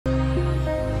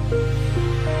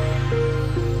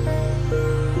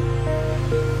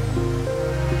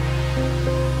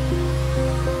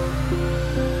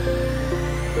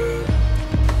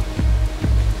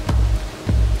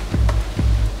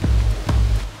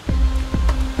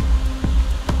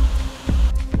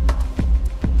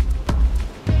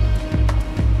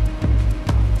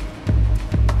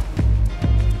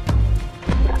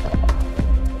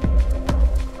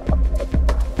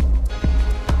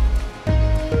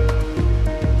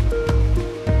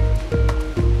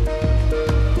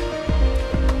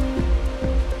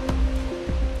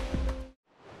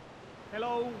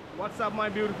my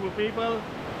beautiful people,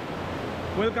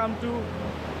 welcome to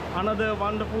another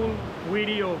wonderful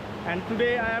video. And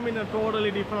today I am in a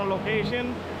totally different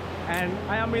location, and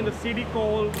I am in the city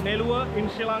called Neluwa in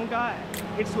Sri Lanka.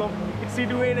 It's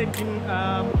situated in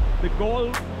the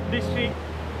Galle district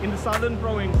in the southern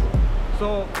province.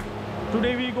 So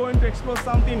today we're going to explore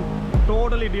something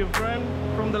totally different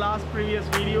from the previous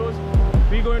videos.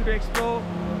 We're going to explore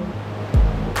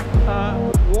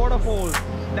waterfalls.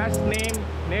 That's named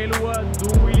Neluwa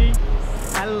Doovili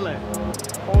Ella,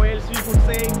 or else we could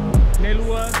say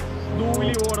Neluwa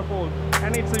Doovili Waterfall,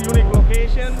 and it's a unique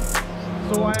location.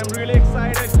 So I am really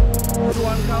excited to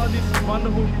uncover this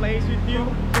wonderful place with you.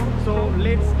 So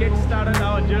let's get started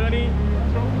our journey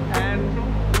and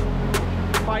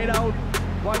find out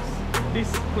what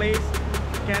this place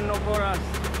can offer us.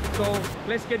 So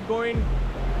let's get going,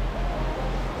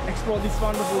 explore this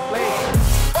wonderful place.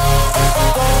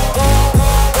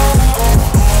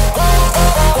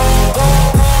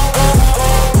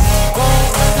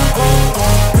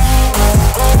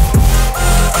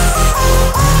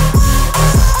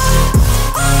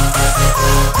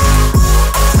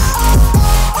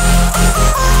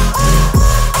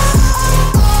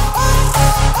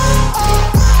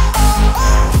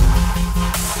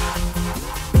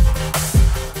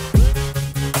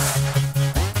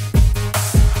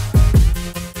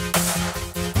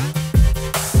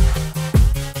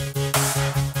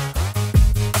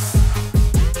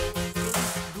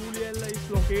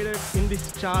 In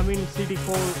this charming city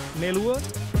called Neluwa,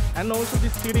 and also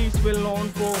this city is well known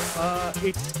for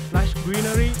its lush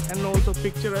greenery and also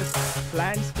picturesque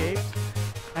landscapes,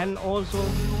 and also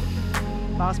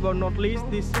last but not least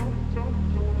this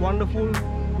wonderful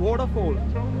waterfall.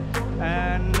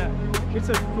 And it's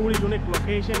a truly unique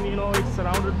location, you know, it's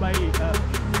surrounded by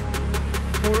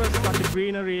forest, such a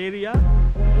greenery area,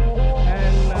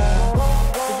 and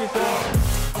it is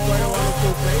quite a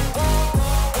wonderful place.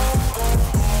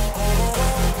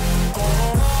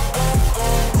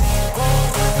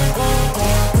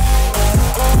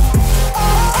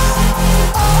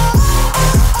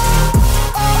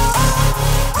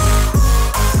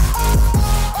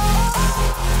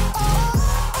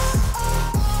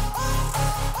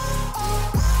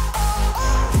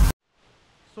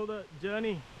 So the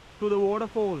journey to the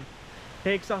waterfall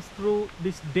takes us through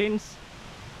this dense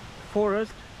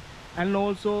forest and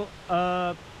also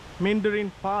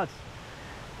meandering paths,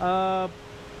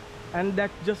 and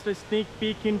that's just a sneak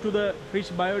peek into the rich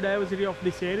biodiversity of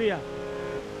this area.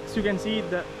 As you can see,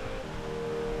 the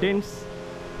dense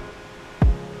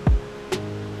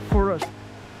forest.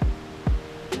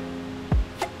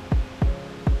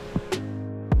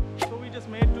 So we just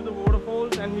made to the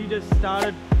waterfalls and we just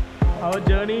started our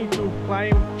journey to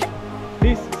climb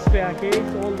this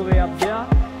staircase all the way up there.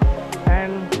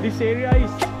 And this area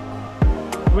is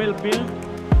well built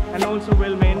and also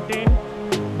well maintained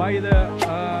by the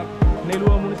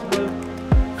Neluwa Municipal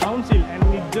Council, and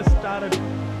it just started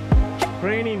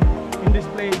raining in this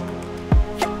place.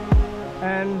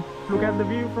 And look at the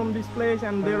view from this place,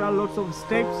 and there are lots of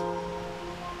steps,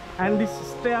 and this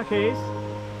staircase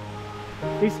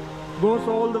goes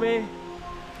all the way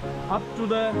up to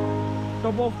the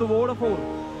top of the waterfall.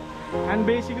 And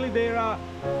basically there are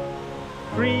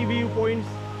 3 viewpoints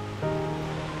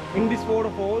in this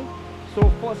waterfall. So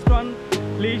first one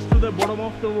leads to the bottom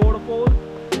of the waterfall,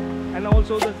 and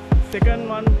also the second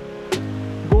one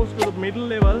goes to the middle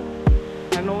level,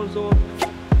 and also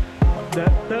the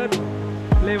third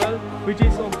level, which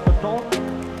is of the top,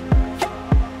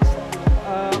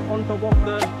 on top of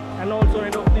the, and also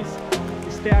end of this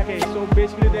staircase. So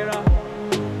basically there are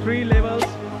 3 levels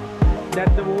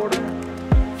that the water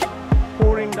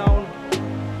pouring down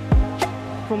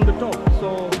from the top.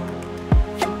 So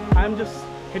I'm just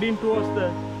heading towards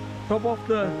the top of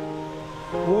the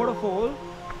waterfall,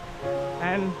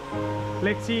 and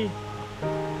let's see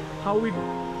how it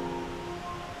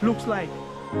looks like.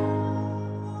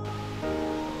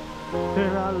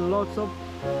 There are lots of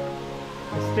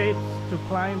steps to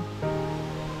climb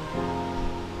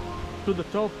to the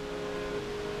top.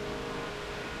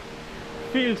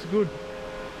 Feels good,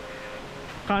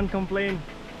 can't complain.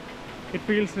 It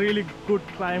feels really good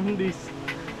climbing this.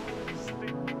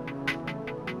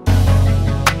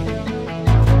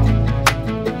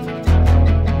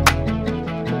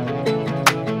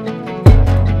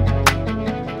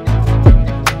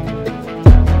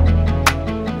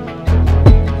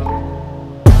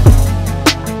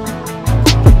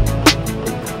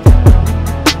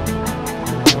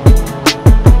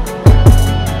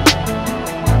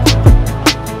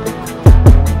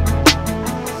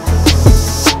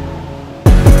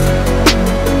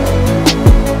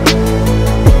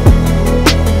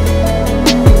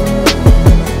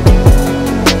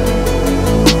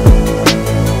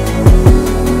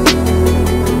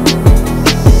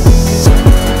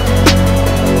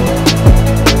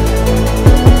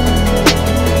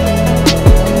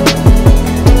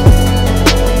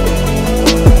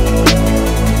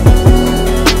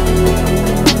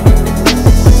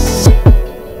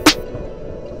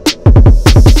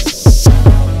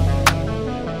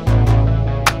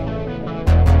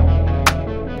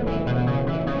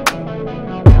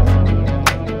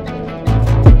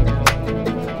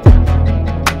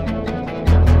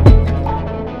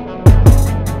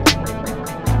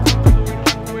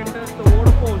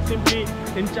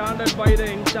 surrounded by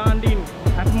the enchanting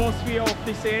atmosphere of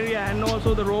this area, and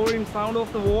also the roaring sound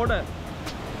of the water,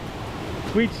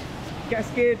 which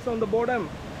cascades on the bottom,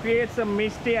 creates a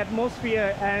misty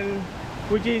atmosphere, and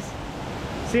which is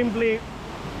simply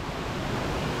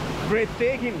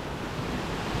breathtaking.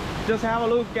 Just have a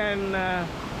look, and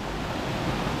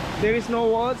there is no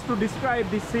words to describe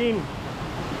this scene.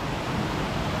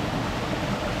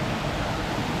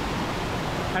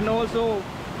 And also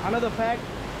another fact,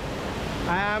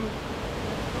 I'm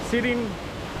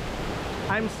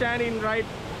standing right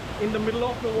in the middle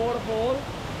of the waterfall,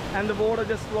 and the water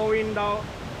just flowing down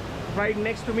right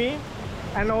next to me.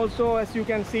 And also, as you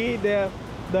can see, the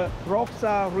rocks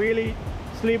are really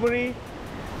slippery,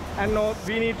 and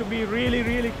we need to be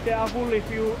really careful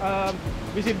if you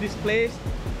visit this place,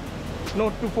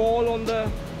 not to fall on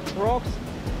the rocks,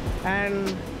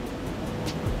 and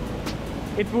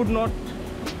it would not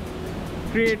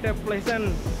create a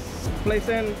pleasant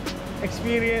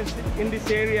experience in this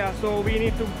area. So we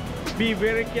need to be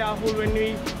very careful when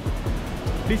we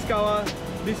discover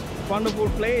this wonderful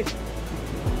place.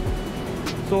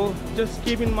 So just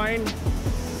keep in mind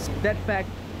that fact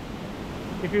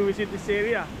if you visit this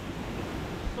area.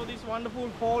 So this wonderful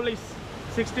fall is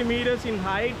 60 meters in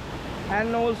height,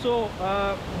 and also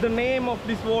the name of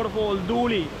this waterfall,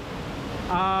 Doovili.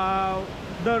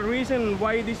 The reason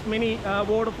why this many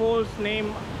waterfalls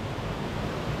name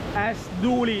as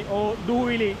Doovili or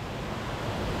Doovili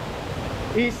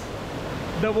is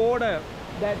the water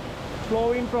that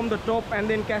flowing from the top and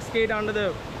then cascade under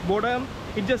the bottom.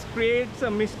 It just creates a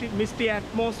misty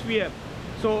atmosphere.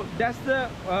 So that's the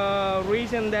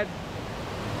reason that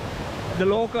the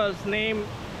locals name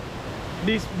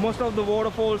most of the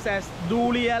waterfalls as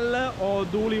Doovili Ella or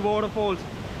Doovili waterfalls.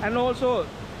 And also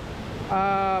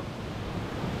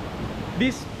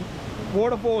these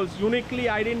waterfalls uniquely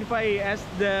identify as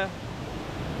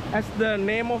the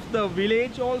name of the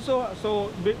village also.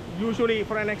 So usually,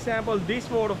 for an example, this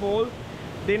waterfall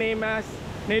they name as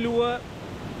Neluwa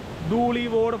Doovili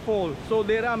waterfall. So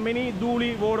there are many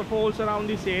Doovili waterfalls around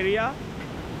this area,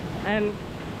 and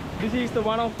this is the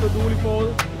one of the Doovili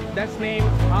falls that's named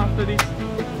after this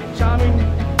charming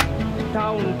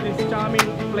town, this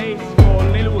charming place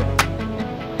called Neluwa.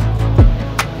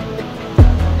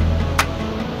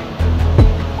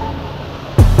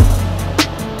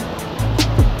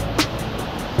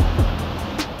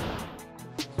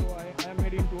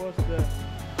 Towards the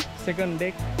second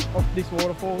deck of this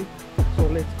waterfall, so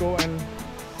let's go and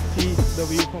see the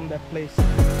view from that place.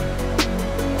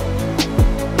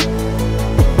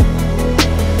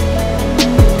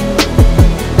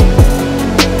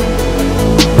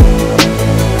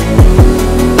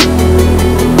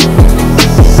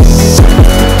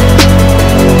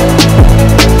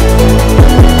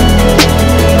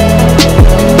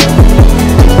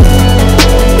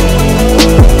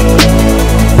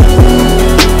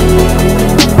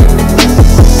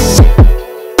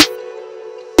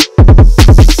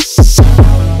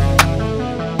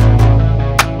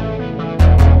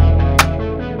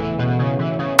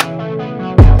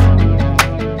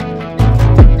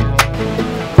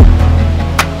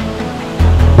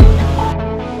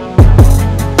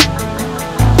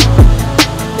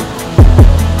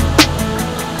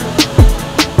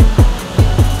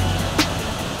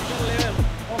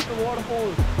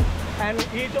 And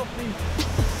each of these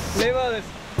levels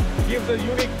gives a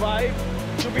unique vibe,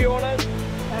 to be honest,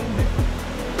 and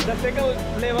the second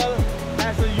level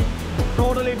has a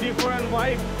totally different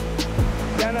vibe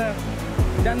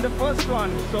than the first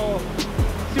one. So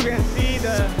as you can see,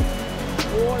 the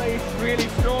water is really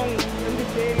strong in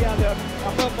this area. The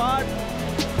upper part,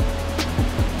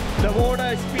 the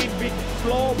water speed bit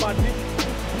slow, but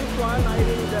this one, I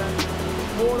think the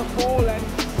waterfall, and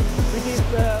which is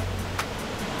the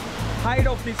height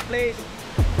of this place,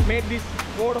 made this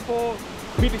waterfall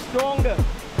a bit stronger.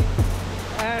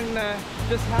 And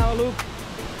just have a look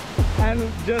and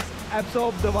just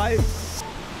absorb the vibe.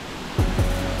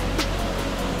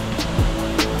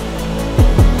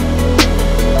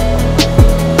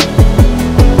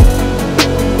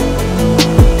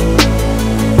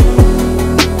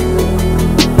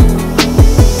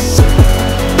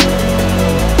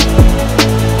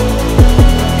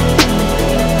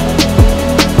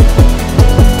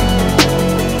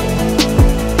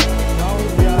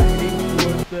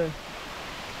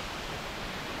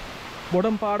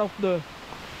 Bottom part of the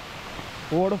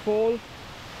waterfall,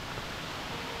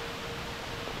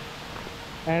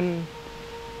 and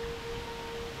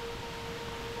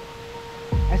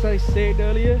as I said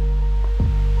earlier,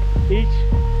 each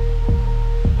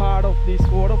part of these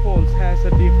waterfalls has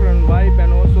a different vibe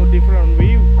and also different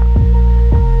view,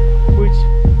 which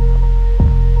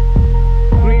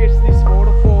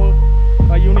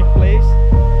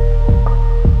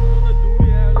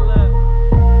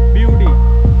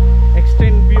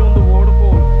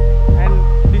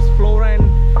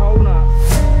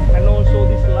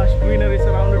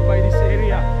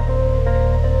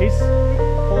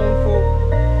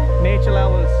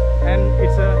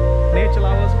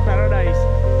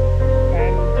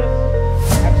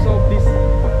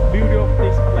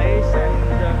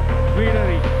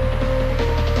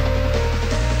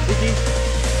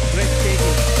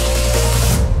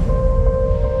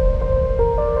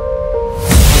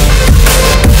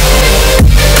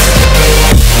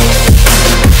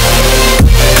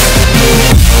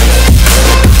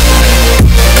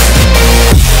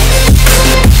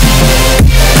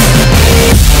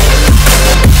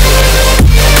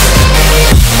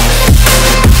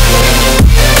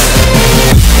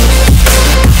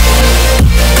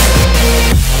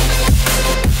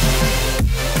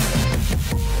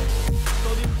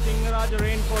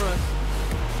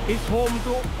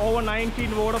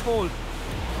 19 waterfalls.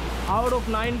 Out of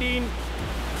 19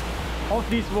 of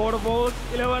these waterfalls,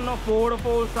 11 of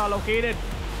waterfalls are located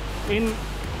in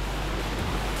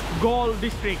Galle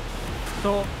district.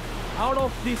 So out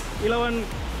of these 11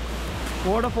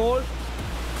 waterfalls,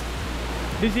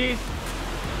 this is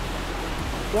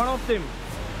one of them,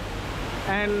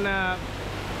 and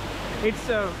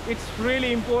it's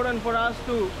really important for us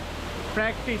to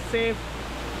practice safe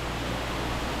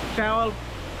travel,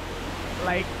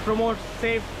 like promote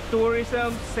safe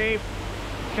tourism, safe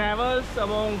travels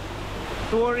among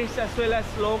tourists as well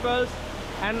as locals.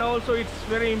 And also it's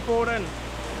very important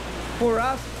for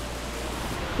us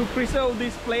to preserve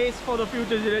this place for the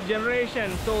future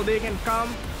generation, so they can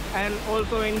come and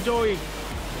also enjoy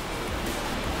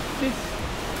this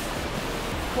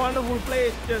wonderful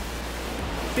place. Just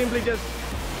simply just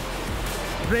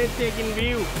breathtaking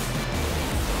view.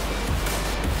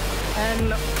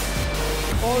 And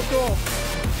also,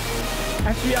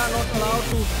 as we are not allowed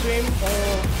to swim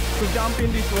or to jump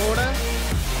in this water,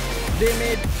 they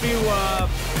made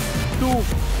two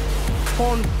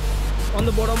ponds on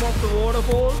the bottom of the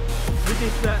waterfall,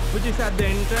 which is at the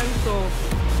entrance. So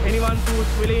anyone who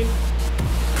is willing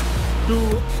to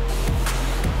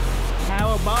have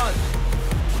a bath,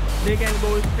 they can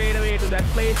go straight away to that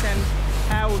place and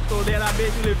have. So there are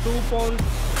basically two ponds,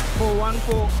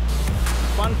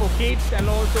 one for kids and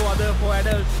also other for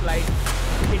adults, like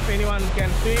if anyone can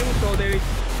swim, so there is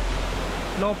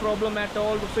no problem at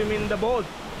all to swim in the boat.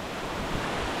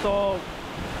 So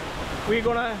we're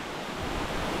gonna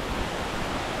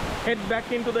head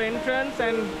back into the entrance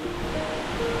and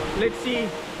let's see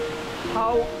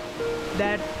how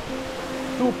that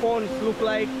two ponds look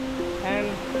like, and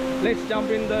let's jump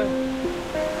in the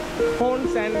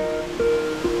ponds and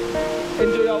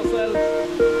enjoy ourselves.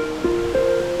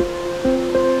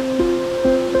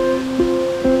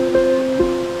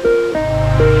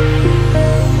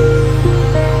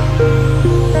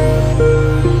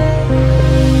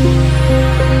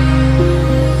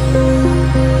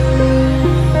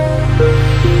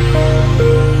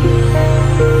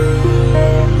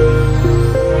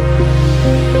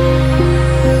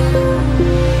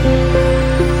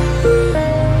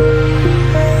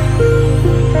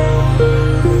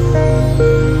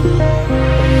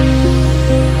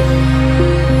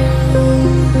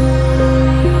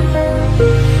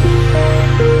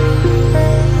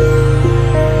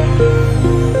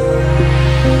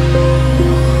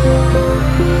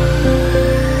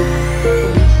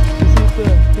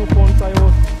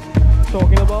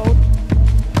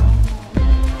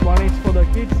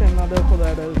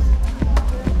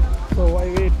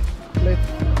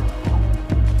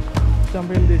 Jump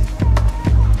in this.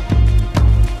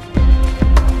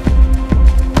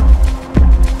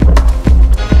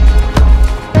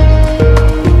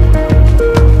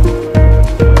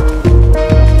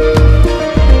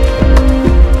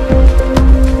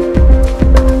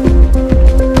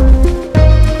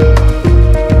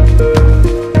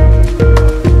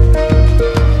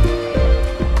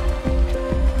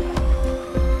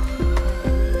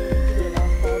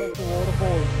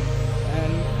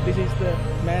 This is the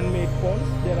man-made ponds.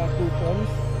 There are two ponds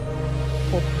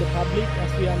for the public,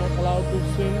 as we are not allowed to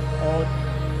swim or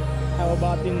have a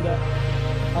bath in the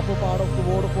upper part of the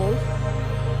waterfalls.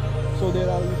 So there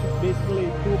are basically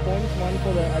two ponds, one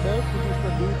for the adults, which is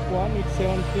the deep one, it's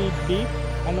 7 feet deep,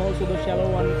 and also the shallow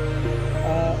one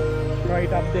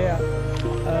right up there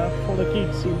for the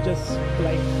kids, it's just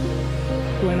like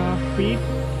 2.5 feet,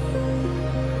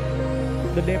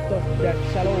 the depth of that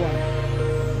shallow one.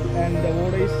 And the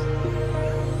water is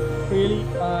really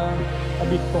a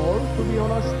bit cold, to be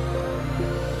honest,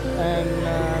 and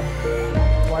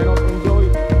why not enjoy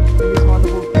this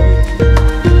wonderful